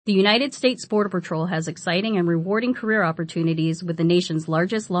The United States Border Patrol has exciting and rewarding career opportunities with the nation's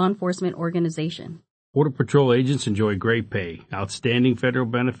largest law enforcement organization. Border Patrol agents enjoy great pay, outstanding federal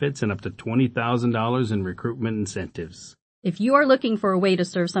benefits, and up to $20,000 in recruitment incentives. If you are looking for a way to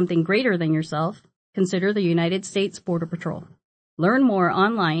serve something greater than yourself, consider the United States Border Patrol. Learn more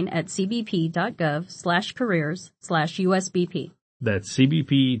online at cbp.gov/careers/USBP. That's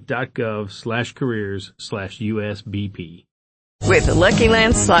cbp.gov/careers/USBP. With the Lucky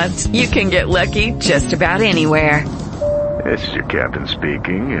Land Slots, you can get lucky just about anywhere. This is your captain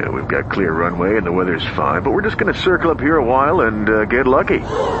speaking. We've got clear runway and the weather's fine, but we're just going to circle up here a while and get lucky.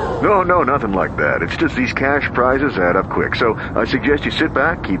 No, nothing like that. It's just these cash prizes add up quick. So I suggest you sit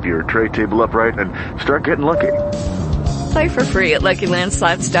back, keep your tray table upright, and start getting lucky. Play for free at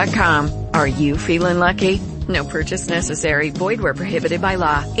LuckyLandSlots.com. Are you feeling lucky? No purchase necessary. Void where prohibited by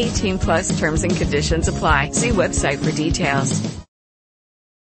law. 18+ terms and conditions apply. See website for details.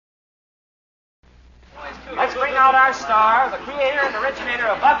 Let's bring out our star, the creator and originator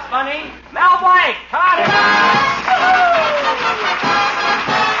of Bugs Bunny, Mel Blanc. Come on in.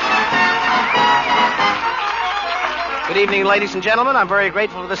 Good evening, ladies and gentlemen. I'm very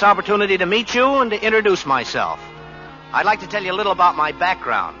grateful for this opportunity to meet you and to introduce myself. I'd like to tell you a little about my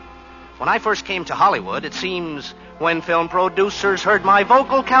background. When I first came to Hollywood, it seems when film producers heard my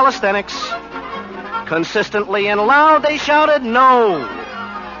vocal calisthenics, consistently and loud they shouted, "No!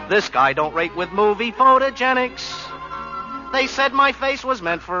 This guy don't rate with movie photogenics." They said my face was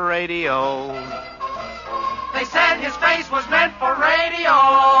meant for radio. They said his face was meant for radio.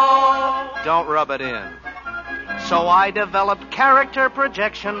 Don't rub it in. So I developed character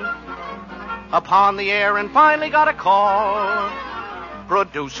projection upon the air and finally got a call.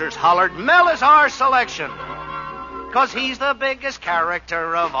 Producers hollered, "Mel is our selection, 'cause he's the biggest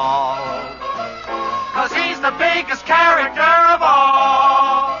character of all." 'Cause he's the biggest character of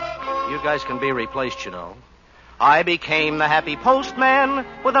all. You guys can be replaced, you know. I became the happy postman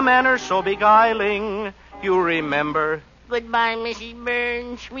with a manner so beguiling. You remember? Goodbye, Mrs.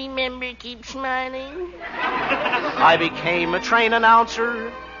 Burns. Remember, keep smiling. I became a train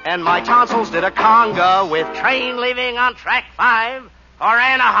announcer, and my tonsils did a conga with train leaving on track 5 for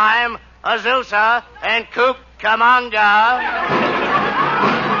Anaheim, Azusa, and Cucamonga.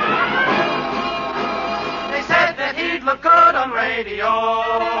 They said that he'd look good on radio,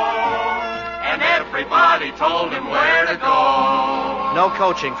 and everybody told him where to go. No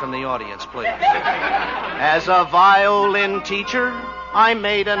coaching from the audience, please. As a violin teacher, I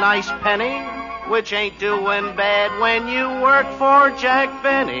made a nice penny, which ain't doing bad when you work for Jack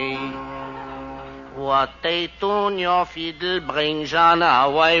Benny. What a tune your fiddle brings on,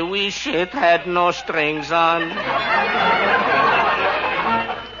 how I wish it had no strings on.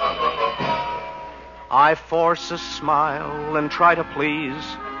 I force a smile and try to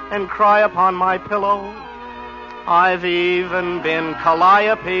please and cry upon my pillow. I've even been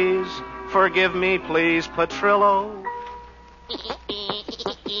Calliope's, forgive me please, Petrillo.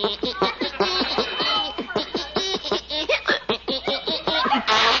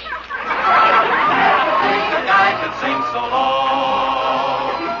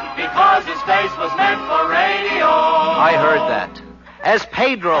 Was meant for radio. I heard that. As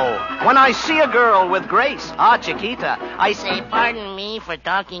Pedro, when I see a girl with grace, Chiquita, I say, Pardon me for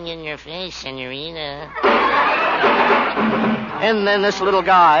talking in your face, senorita. And then this little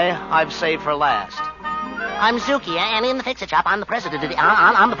guy I've saved for last. I'm Zuki, and in the fix-it shop, I'm the president.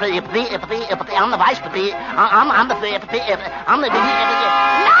 I'm the vice. I'm the.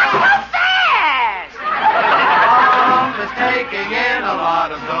 Not so fast! Is taking in a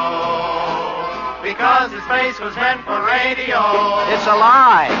lot of dough, because his face was meant for radio. It's a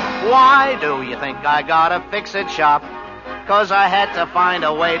lie. Why do you think I got a fix-it shop? 'Cause I had to find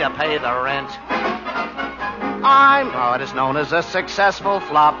a way to pay the rent. I'm what is known as a successful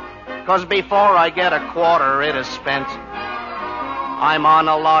flop, 'cause before I get a quarter, it is spent. I'm on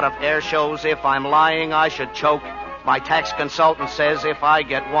a lot of air shows. If I'm lying, I should choke. My tax consultant says if I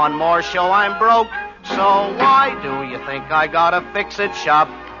get one more show, I'm broke. So why do you think I got a fix-it shop?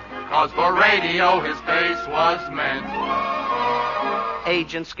 'Cause for radio his face was meant.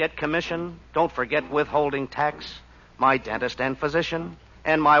 Agents get commission. Don't forget withholding tax. My dentist and physician,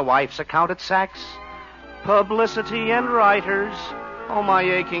 and my wife's account at Saks. Publicity and writers. Oh, my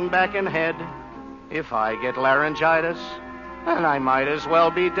aching back and head. If I get laryngitis, then I might as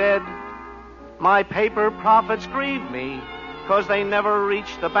well be dead. My paper profits grieve me, 'cause they never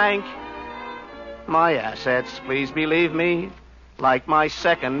reach the bank. My assets, please believe me, like my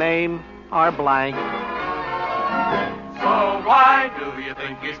second name, are blank. So why do you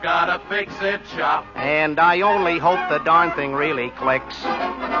think he's got a fix-it shop? And I only hope the darn thing really clicks.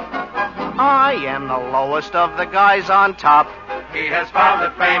 I am the lowest of the guys on top. He has found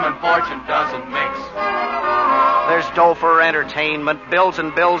that fame and fortune doesn't mix. There's dough for entertainment, bills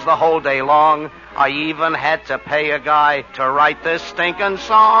and bills the whole day long. I even had to pay a guy to write this stinking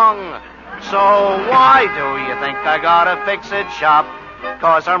song. So why do you think I gotta fix it shop?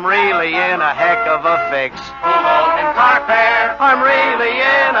 'Cause I'm really in a heck of a fix. In car fare. I'm really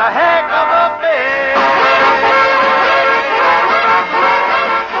in a heck of a fix.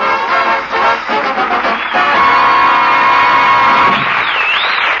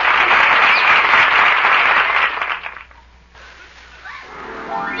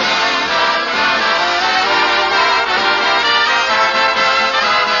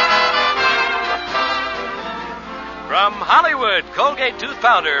 From Hollywood, Colgate Tooth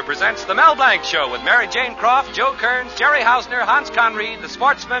Powder presents The Mel Blanc Show with Mary Jane Croft, Joe Kearns, Jerry Hausner, Hans Conried, the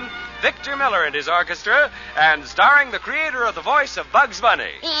sportsman, Victor Miller and his orchestra, and starring the creator of the voice of Bugs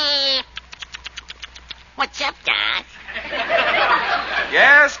Bunny. What's up, Doc?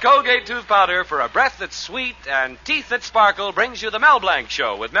 Yes, Colgate Tooth Powder for a breath that's sweet and teeth that sparkle brings you The Mel Blanc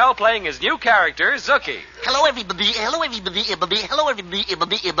Show with Mel playing his new character, Zookie. Hello, everybody. Hello, everybody. Hello,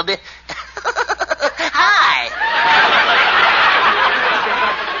 everybody. Hi.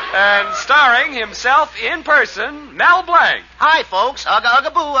 And starring himself in person, Mel Blanc. Hi, folks. Ugga, ugga,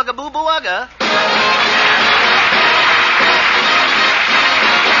 boo, ugga, boo, boo, ugga.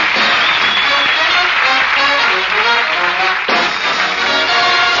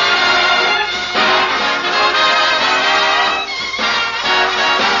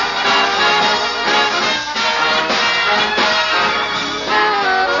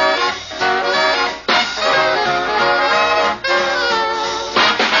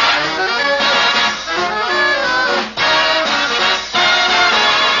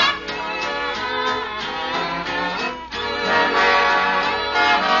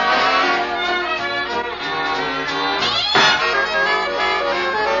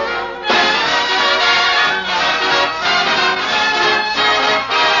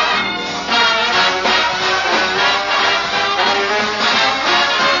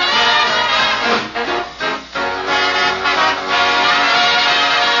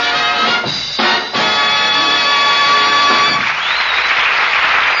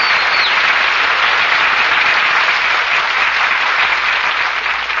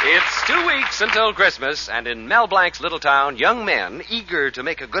 It's 2 weeks until Christmas, and in Mel Blanc's little town, young men eager to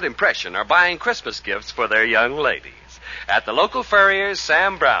make a good impression are buying Christmas gifts for their young ladies. At the local furrier's,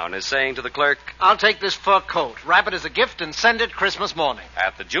 Sam Brown is saying to the clerk, I'll take this fur coat, wrap it as a gift, and send it Christmas morning.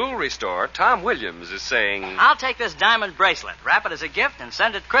 At the jewelry store, Tom Williams is saying, I'll take this diamond bracelet, wrap it as a gift, and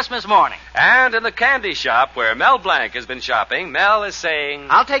send it Christmas morning. And in the candy shop where Mel Blanc has been shopping, Mel is saying,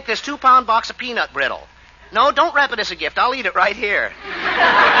 I'll take this 2-pound box of peanut brittle. No, don't wrap it as a gift. I'll eat it right here.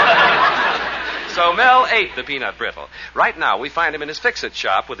 So Mel ate the peanut brittle. Right now, we find him in his fix-it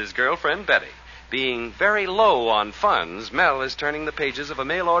shop with his girlfriend, Betty. Being very low on funds, Mel is turning the pages of a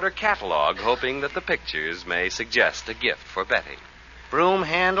mail-order catalog, hoping that the pictures may suggest a gift for Betty. Broom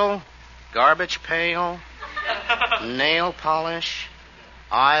handle, garbage pail, nail polish,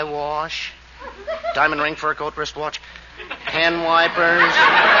 eye wash, diamond ring, fur coat, wristwatch, pen wipers,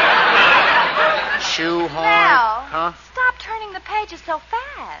 shoe horn. Mel, Huh? stop turning the pages so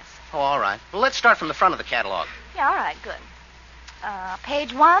fast. Oh, all right. Well, let's start from the front of the catalog. Yeah, all right, good.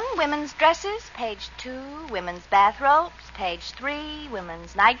 Page 1, women's dresses. Page 2, women's bathrobes. Page 3,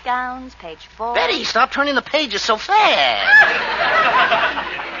 women's nightgowns. Page 4... Betty, stop turning the pages so fast.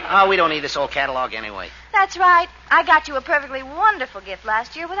 Oh, we don't need this old catalog anyway. That's right. I got you a perfectly wonderful gift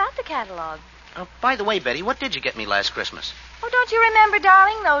last year without the catalog. By the way, Betty, what did you get me last Christmas? Oh, don't you remember,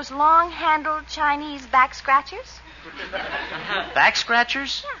 darling, those long-handled Chinese back scratchers? Back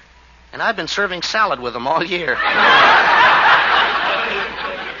scratchers? Yeah. And I've been serving salad with them all year.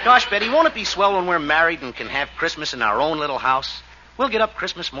 Gosh, Betty, won't it be swell when we're married and can have Christmas in our own little house? We'll get up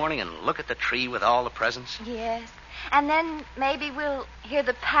Christmas morning and look at the tree with all the presents. Yes. And then maybe we'll hear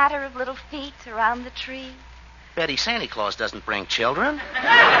the patter of little feet around the tree. Betty, Santa Claus doesn't bring children.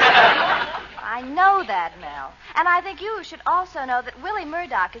 I know that, Mel. And I think you should also know that Willie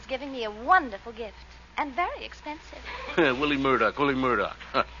Murdoch is giving me a wonderful gift. And very expensive. Willie Murdoch.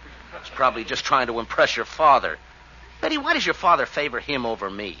 He's probably just trying to impress your father. Betty, why does your father favor him over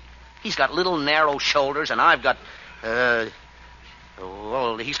me? He's got little narrow shoulders, and I've got,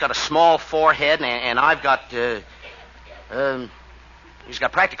 he's got a small forehead, and I've got, he's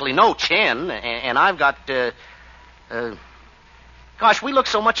got practically no chin, and I've got, gosh, we look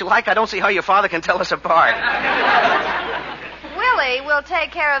so much alike, I don't see how your father can tell us apart. Willie will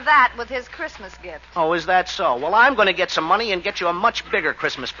take care of that with his Christmas gift. Oh, is that so? Well, I'm going to get some money and get you a much bigger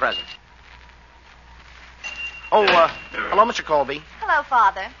Christmas present. Oh, hello, Mr. Colby. Hello,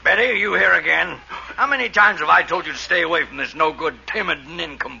 Father. Betty, are you here again? How many times have I told you to stay away from this no-good, timid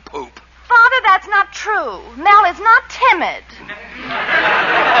nincompoop? Father, that's not true. Mel is not timid. Yeah,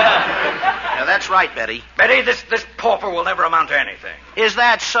 that's right, Betty. Betty, this pauper will never amount to anything. Is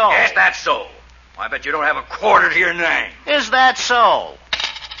that so? Yes, that's so. I bet you don't have a quarter to your name. Is that so?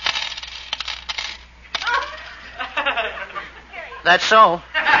 That's so.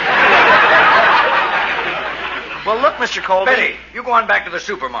 Well, look, Mr. Colby. Betty, you go on back to the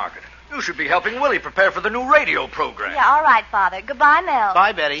supermarket. You should be helping Willie prepare for the new radio program. Yeah, all right, Father. Goodbye, Mel.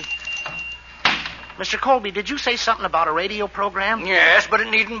 Bye, Betty. Mr. Colby, did you say something about a radio program? Yes, but it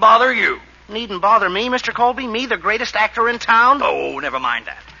needn't bother you. Needn't bother me, Mr. Colby? Me, the greatest actor in town? Oh, never mind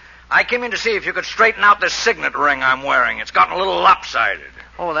that. I came in to see if you could straighten out this signet ring I'm wearing. It's gotten a little lopsided.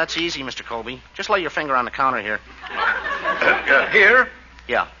 Oh, that's easy, Mr. Colby. Just lay your finger on the counter here. Here?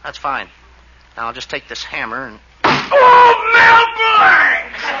 Yeah, that's fine. Now I'll just take this hammer and... Oh, Mel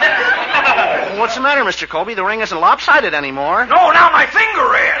Blanc! What's the matter, Mr. Colby? The ring isn't lopsided anymore. No, now my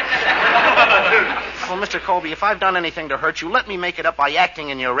finger is. Well, Mr. Colby, if I've done anything to hurt you, let me make it up by acting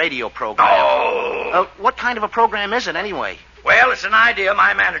in your radio program. Oh. What kind of a program is it, anyway? Well, it's an idea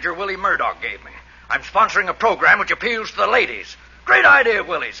my manager, Willie Murdoch, gave me. I'm sponsoring a program which appeals to the ladies. Great idea,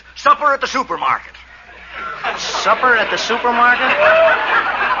 Willie's. Supper at the supermarket. Supper at the supermarket?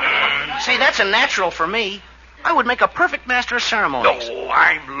 Say, that's a natural for me. I would make a perfect master of ceremonies. Oh,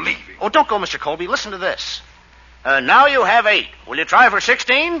 I'm leaving. Oh, don't go, Mr. Colby. Listen to this. Now you have 8. Will you try for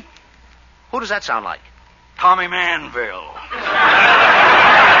 16? Who does that sound like? Tommy Manville.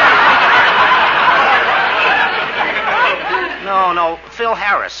 No, Phil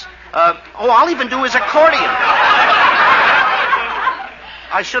Harris. I'll even do his accordion.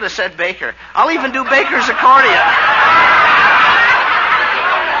 I should have said Baker. I'll even do Baker's accordion.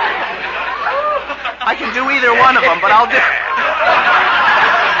 I can do either one of them, but I'll do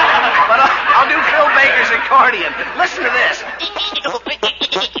Phil Baker's accordion. Listen to this.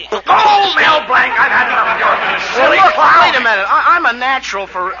 Oh, Mel Blanc, I've had enough of your silly clown. Wait a minute. I'm a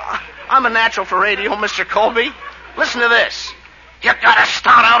natural for radio, Mr. Colby. Listen to this. You gotta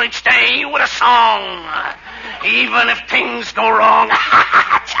start out each day with a song, even if things go wrong.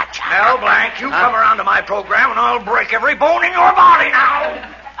 Mel Blanc, you come around to my program and I'll break every bone in your body now.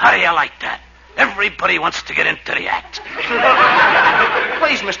 How do you like that? Everybody wants to get into the act.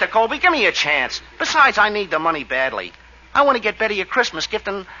 Please, Mr. Colby, give me a chance. Besides, I need the money badly. I want to get Betty a Christmas gift,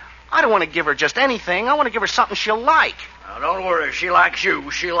 and I don't want to give her just anything. I want to give her something she'll like. Now, don't worry. If she likes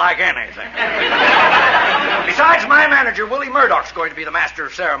you, she'll like anything. Besides, my manager, Willie Murdoch's going to be the master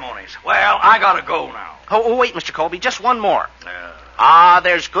of ceremonies. Well, I gotta go now. Oh, wait, Mr. Colby, just one more.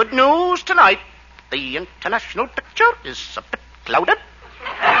 There's good news tonight. The international picture is a bit clouded.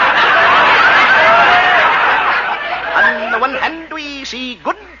 On the one hand, we see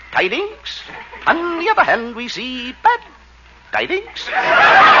good tidings. On the other hand, we see bad tidings.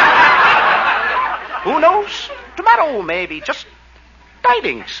 Who knows? Tomorrow may be just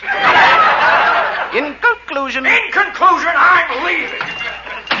tidings. In conclusion, I'm leaving.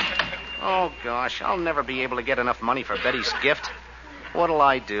 Oh, gosh, I'll never be able to get enough money for Betty's gift. What'll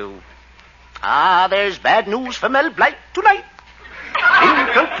I do? There's bad news for Mel Blanc tonight. In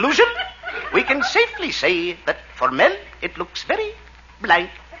conclusion, we can safely say that for Mel, it looks very blank.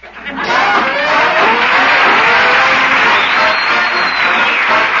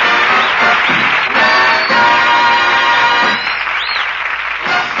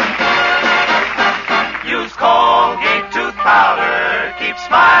 Use Colgate tooth powder, keep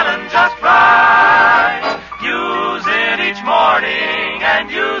smiling just right. Use it each morning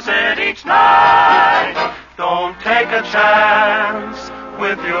and use it each night. Don't take a chance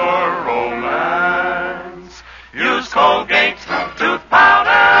with your romance. Use Colgate tooth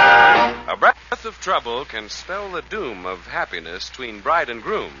powder. A breath of trouble can spell the doom of happiness between bride and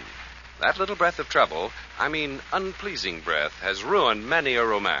groom. That little breath of trouble, I mean unpleasing breath, has ruined many a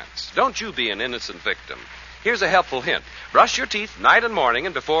romance. Don't you be an innocent victim. Here's a helpful hint. Brush your teeth night and morning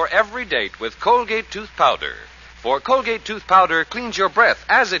and before every date with Colgate tooth powder. For Colgate tooth powder cleans your breath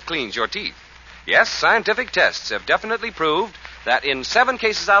as it cleans your teeth. Yes, scientific tests have definitely proved that in 7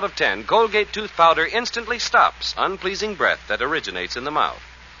 cases out of 10, Colgate tooth powder instantly stops unpleasing breath that originates in the mouth.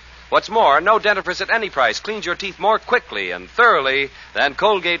 What's more, no dentifrice at any price cleans your teeth more quickly and thoroughly than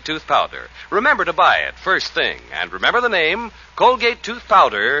Colgate tooth powder. Remember to buy it first thing. And remember the name, Colgate tooth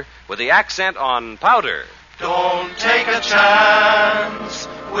powder, with the accent on powder. Don't take a chance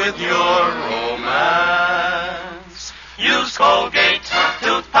with your romance. use Colgate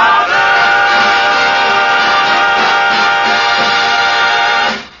tooth powder.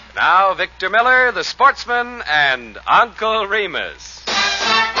 Now, Victor Miller, the sportsman, and Uncle Remus.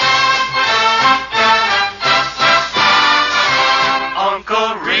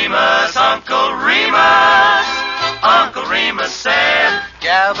 Uncle Remus, Uncle Remus, Uncle Remus said,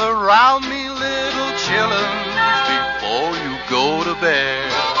 gather round me, little children, before you go to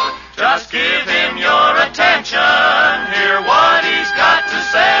bed. Just give him your attention, hear what he's got to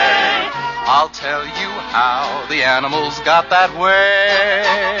say. I'll tell you how the animals got that way.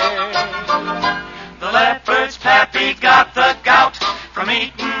 The leopard's pappy got the gout from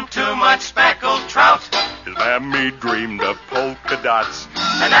eating too much speckled trout. His mammy dreamed of polka dots,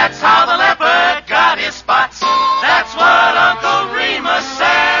 and that's how the leopard got his spots. That's what Uncle Remus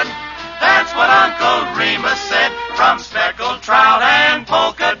said. That's what Uncle Remus said. From speckled trout and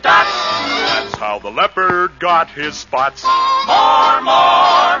polka dots. That's how the leopard got his spots. More.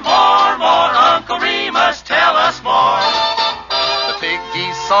 Uncle Remus, tell us more. The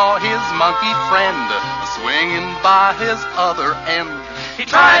piggy saw his monkey friend swinging by his other end. He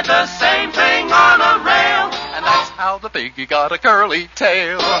tried the same thing on a rail, and that's how the piggy got a curly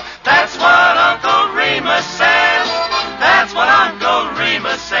tail. That's what Uncle Remus said. That's what Uncle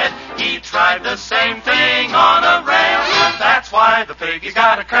Remus said. He tried the same thing on a rail. That's why the piggy's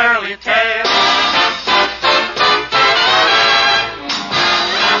got a curly tail.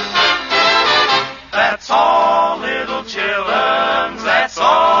 That's all, little chillins. That's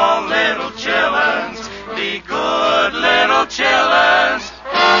all, little chillins. Be good, little chillins.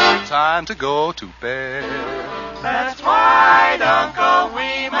 Time to go to bed. That's right, Uncle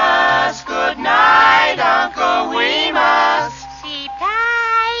Remus. Good night, Uncle Remus. Sleep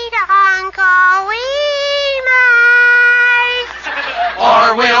tight, Uncle Remus.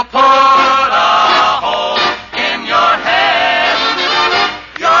 Or we'll put a hole in your head.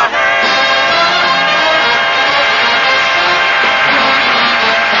 Your head.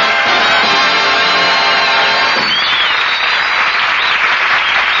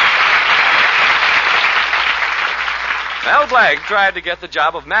 Mel Blanc tried to get the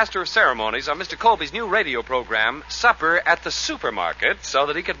job of Master of Ceremonies on Mr. Colby's new radio program, Supper at the Supermarket, so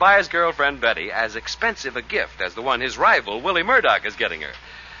that he could buy his girlfriend Betty as expensive a gift as the one his rival, Willie Murdoch, is getting her.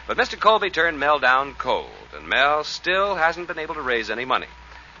 But Mr. Colby turned Mel down cold, and Mel still hasn't been able to raise any money.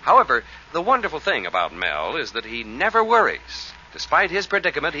 However, the wonderful thing about Mel is that he never worries. Despite his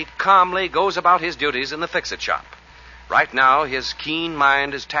predicament, he calmly goes about his duties in the fix-it shop. Right now, his keen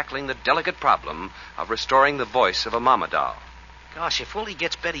mind is tackling the delicate problem of restoring the voice of a mama doll. Gosh, if Willie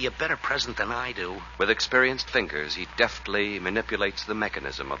gets Betty a better present than I do. With experienced fingers, he deftly manipulates the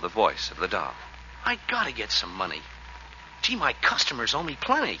mechanism of the voice of the doll. I gotta get some money. Gee, my customers owe me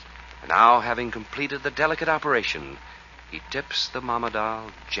plenty. And now, having completed the delicate operation, he tips the mama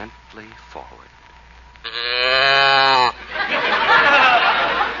doll gently forward.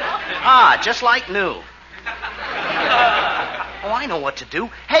 Just like new. Oh, I know what to do.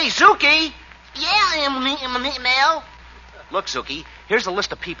 Hey, Zuki! Yeah, Mel. Look, Zuki, here's a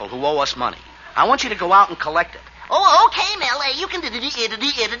list of people who owe us money. I want you to go out and collect it. Oh, okay, Mel. You can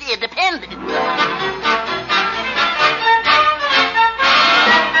depend.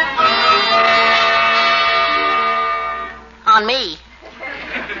 On me.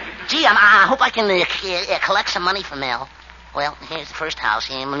 Gee, I hope I can collect some money from Mel. Well, here's the first house.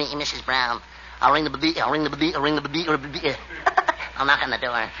 Mrs. Brown. I'll ring the bell. I'll knock on the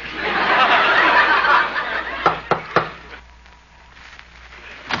door.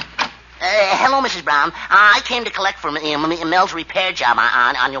 Hello, Mrs. Brown. I came to collect for Mel's repair job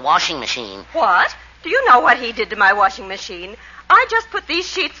on your washing machine. What? Do you know what he did to my washing machine? I just put these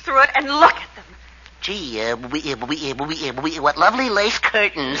sheets through it and look at them. Gee, what lovely lace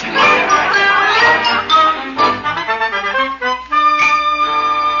curtains.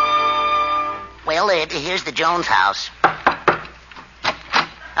 Well, here's the Jones house.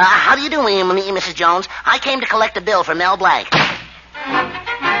 How do you do, Mrs. Jones? I came to collect a bill for Mel Blanc.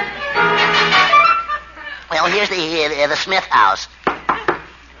 Well, here's the Smith house.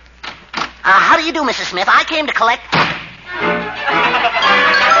 How do you do, Mrs. Smith? I came to collect...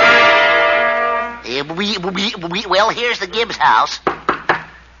 Well, here's the Gibbs house.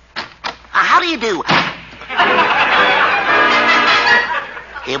 How do you do?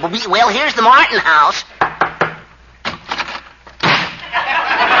 Well, here's the Martin house.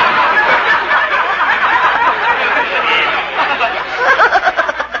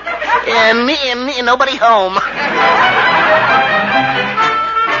 Nobody home.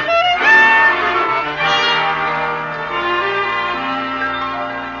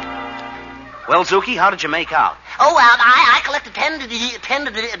 Well, Well, Zuki, how did you make out? Oh, well, I collected 10 to the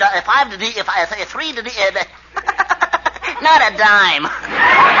 5 to the 3 to the not a dime.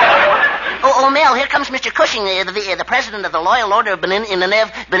 Oh, Mel, here comes Mr. Cushing, the president of the Loyal Order of Benevolent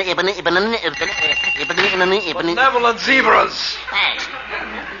Zebras. Thanks.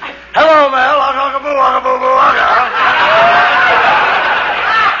 Hello, Mel.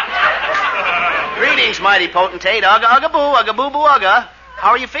 Greetings, mighty potentate. Ugga. How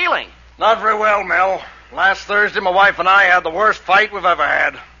are you feeling? Not very well, Mel. Last Thursday, my wife and I had the worst fight we've ever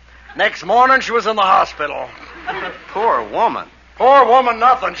had. Next morning, she was in the hospital. Poor woman. Poor woman,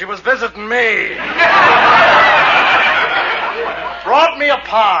 nothing. She was visiting me. Brought me a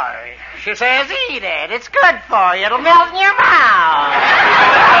pie. She says, eat it. It's good for you. It'll melt in your mouth.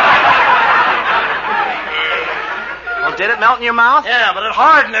 Well, did it melt in your mouth? Yeah, but it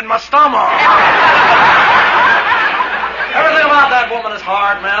hardened in my stomach. Everything about that woman is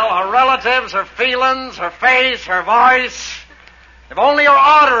hard, Mel. Her relatives, her feelings, her face, her voice. If only her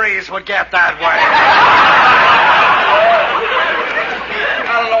arteries would get that way.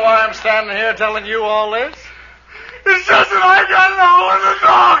 I don't know why I'm standing here telling you all this. It's just that I got no one to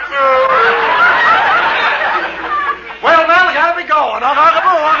talk to. Well, Mel, I gotta be going.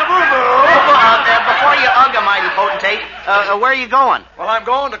 Before you ugga, mighty potentate, where are you going? Well, I'm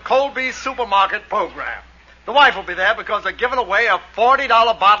going to Colby's supermarket program. The wife will be there because they're giving away a $40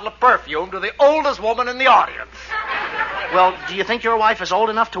 bottle of perfume to the oldest woman in the audience. Well, do you think your wife is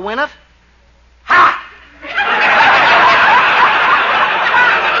old enough to win it? Ha!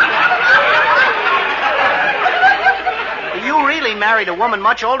 You really married a woman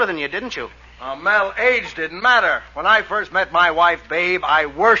much older than you, didn't you? Mel, age didn't matter. When I first met my wife, Babe, I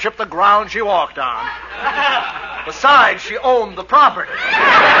worshipped the ground she walked on. Besides, she owned the property.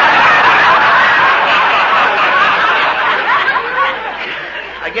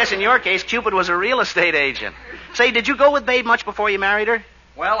 I guess in your case, Cupid was a real estate agent. Say, did you go with Babe much before you married her?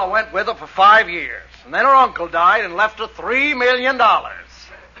 Well, I went with her for 5 years. And then her uncle died and left her $3 million.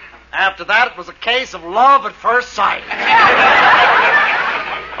 After that, it was a case of love at first sight.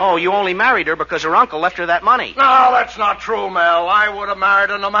 Oh, you only married her because her uncle left her that money. No, that's not true, Mel. I would have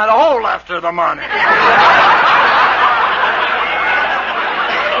married her no matter who left her the money.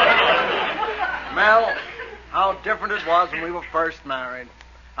 Mel, how different it was when we were first married.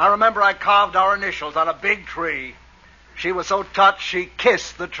 I remember I carved our initials on a big tree. She was so touched, she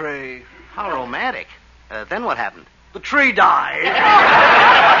kissed the tree. How romantic. Then what happened? The tree died.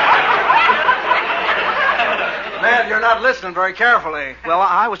 Man, you're not listening very carefully. Well,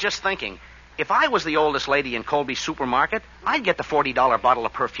 I was just thinking. If I was the oldest lady in Colby's supermarket, I'd get the $40 bottle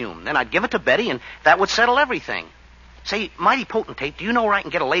of perfume. Then I'd give it to Betty, and that would settle everything. Say, mighty potentate, do you know where I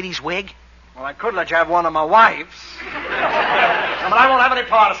can get a lady's wig? Well, I could let you have one of my wife's. But I won't have any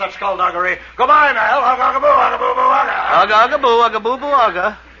part of such skullduggery. Goodbye, Mel.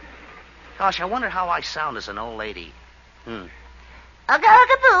 Ugga. Gosh, I wonder how I sound as an old lady. Ugga,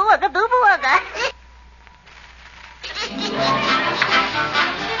 ugga, boo, ugga, boo, boo, ugga.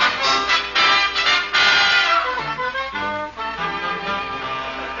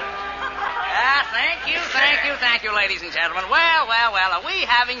 Thank you, ladies and gentlemen. Well, are we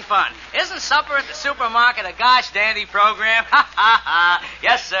having fun? Isn't supper at the supermarket a gosh dandy program? Ha.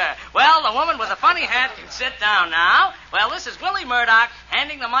 Yes, sir. Well, the woman with a funny hat can sit down now. Well, this is Willie Murdoch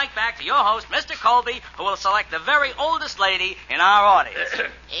handing the mic back to your host, Mr. Colby, who will select the very oldest lady in our audience.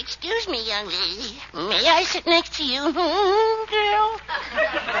 Excuse me, young lady. May I sit next to you, girl?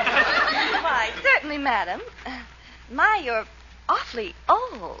 Why, certainly, madam. You're awfully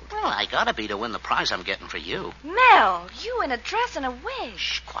old. Well, I gotta be to win the prize I'm getting for you. Mel, you in a dress and a wig.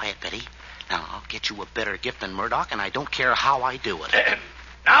 Shh, quiet, Betty. Now, I'll get you a better gift than Murdoch, and I don't care how I do it.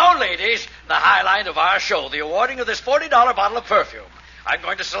 Now, ladies, the highlight of our show, the awarding of this $40 bottle of perfume. I'm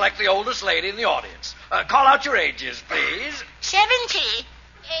going to select the oldest lady in the audience. Call out your ages, please. 70. 80.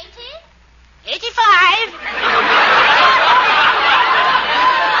 85.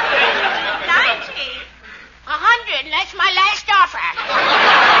 90. 100. That's my last offer.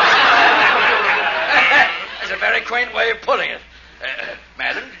 That's a very quaint way of putting it.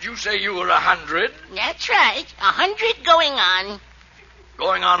 Madam, did you say you were 100? That's right. 100 going on.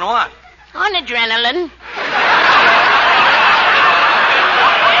 Going on what? On adrenaline.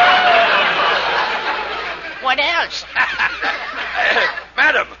 What else?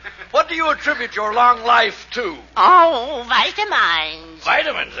 Madam, what do you attribute your long life to? Oh, vitamins.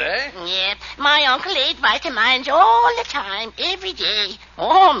 Vitamins, eh? Yep. My uncle ate vitamins all the time, every day.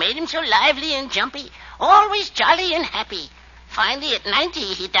 Oh, made him so lively and jumpy. Always jolly and happy. Finally, at 90,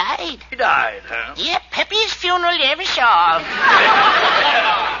 he died. He died, huh? Yep, happiest funeral you ever saw.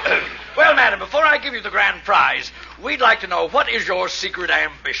 Well, madam, before I give you the grand prize, we'd like to know what is your secret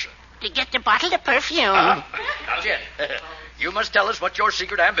ambition? To get the bottle of perfume. Not yet. You must tell us what your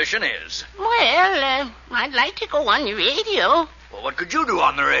secret ambition is. Well, I'd like to go on the radio. Well, what could you do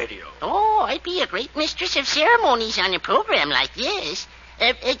on the radio? Oh, I'd be a great mistress of ceremonies on a program like this.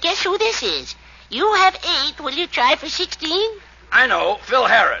 Guess who this is? You have 8. Will you try for 16? I know, Phil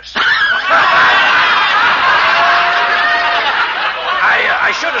Harris.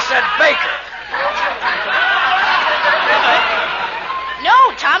 I should have said Baker.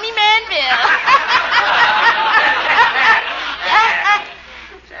 No, Tommy Manville.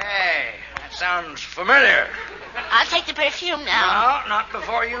 Hey, that sounds familiar. I'll take the perfume now. No, not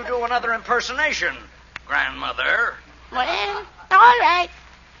before you do another impersonation, grandmother. Well, all right.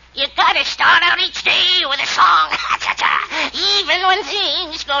 You gotta start out each day with a song. Even when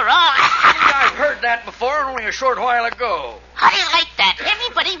things go wrong. I've heard that before, only a short while ago. How do you like that?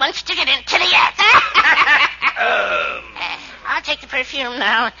 Everybody wants to get into the act. I'll take the perfume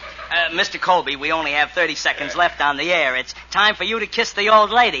now. Mr. Colby, we only have 30 seconds left on the air. It's time for you to kiss the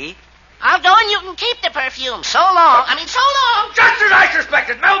old lady. I'll go and you can keep the perfume. So long. So long. Just as I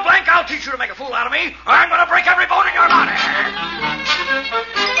suspected. Mel Blanc, I'll teach you to make a fool out of me. I'm going to break every bone in your body.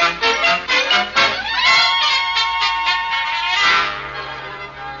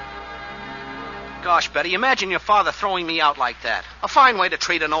 Gosh, Betty, imagine your father throwing me out like that. A fine way to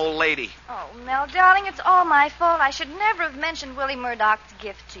treat an old lady. Oh, Mel, darling, it's all my fault. I should never have mentioned Willie Murdoch's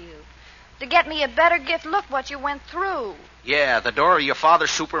gift to you. To get me a better gift, look what you went through. Yeah, the door of your father's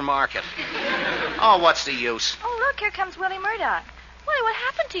supermarket. Oh, what's the use? Oh, look, here comes Willie Murdoch. Willie, what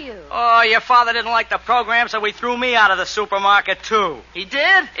happened to you? Oh, your father didn't like the program, so he threw me out of the supermarket, too. He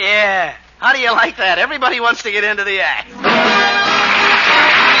did? Yeah. How do you like that? Everybody wants to get into the act.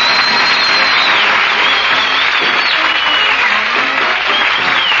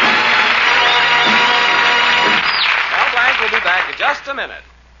 Mel Blanc will be back in just a minute.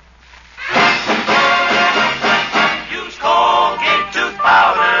 Use Colgate tooth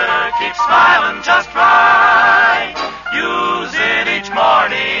powder, keep smiling just right. Use it each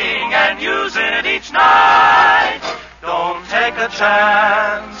morning and use it each night. Don't take a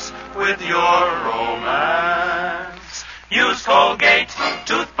chance with your romance. Use Colgate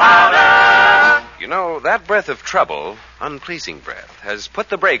tooth powder. You know, that breath of trouble, unpleasing breath, has put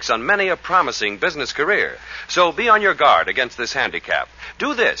the brakes on many a promising business career. So be on your guard against this handicap.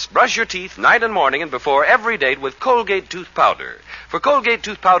 Do this. Brush your teeth night and morning and before every date with Colgate tooth powder. For Colgate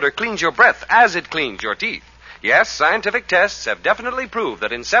tooth powder cleans your breath as it cleans your teeth. Yes, scientific tests have definitely proved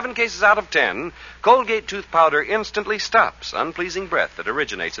that in 7 cases out of 10, Colgate tooth powder instantly stops unpleasing breath that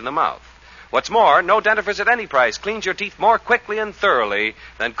originates in the mouth. What's more, no dentifrice at any price cleans your teeth more quickly and thoroughly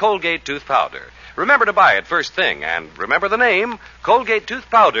than Colgate tooth powder. Remember to buy it first thing, and remember the name, Colgate tooth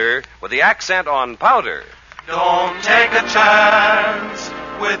powder, with the accent on powder. Don't take a chance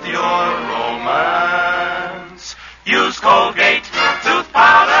with your romance. Use Colgate tooth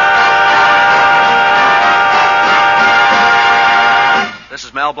powder. This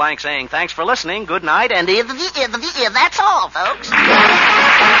is Mel Blanc saying thanks for listening, good night, and that's all, folks.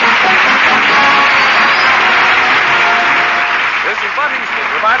 This is Bud Easton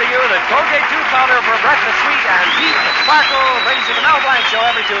reminding you that Colgate tooth powder for breakfast sweet and deep sparkle brings you the Mel Blanc Show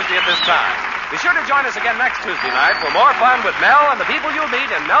every Tuesday at this time. Be sure to join us again next Tuesday night for more fun with Mel and the people you'll meet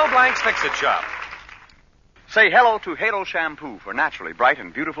in Mel Blanc's Fix-It Shop. Say hello to Halo Shampoo for naturally bright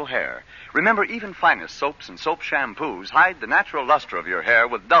and beautiful hair. Remember, even finest soaps and soap shampoos hide the natural luster of your hair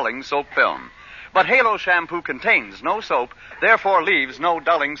with dulling soap film. But Halo Shampoo contains no soap, therefore leaves no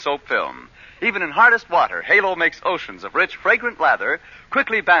dulling soap film. Even in hardest water, Halo makes oceans of rich, fragrant lather,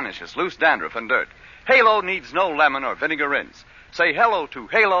 quickly banishes loose dandruff and dirt. Halo needs no lemon or vinegar rinse. Say hello to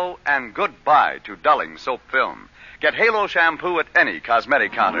Halo and goodbye to dulling soap film. Get Halo Shampoo at any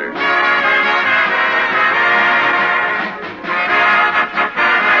cosmetic counter. Remember,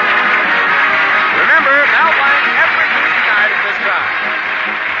 Mel Blanc every Tuesday night at this time.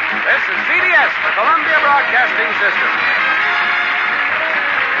 This is CBS, the Columbia Broadcasting System.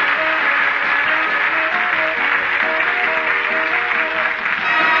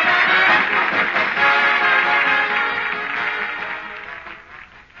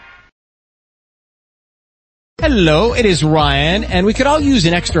 Hello, it is Ryan, and we could all use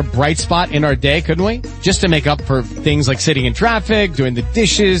an extra bright spot in our day, couldn't we? Just to make up for things like sitting in traffic, doing the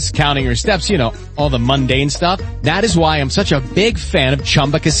dishes, counting your steps, you know, all the mundane stuff. That is why I'm such a big fan of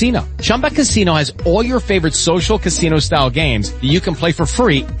Chumba Casino. Chumba Casino has all your favorite social casino-style games that you can play for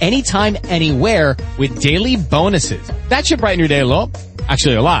free anytime, anywhere with daily bonuses. That should brighten your day a little.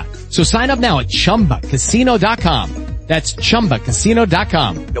 Actually, a lot. So sign up now at ChumbaCasino.com. That's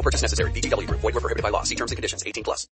ChumbaCasino.com. No purchase necessary. VGW Group. Void where prohibited by law. See terms and conditions. 18+.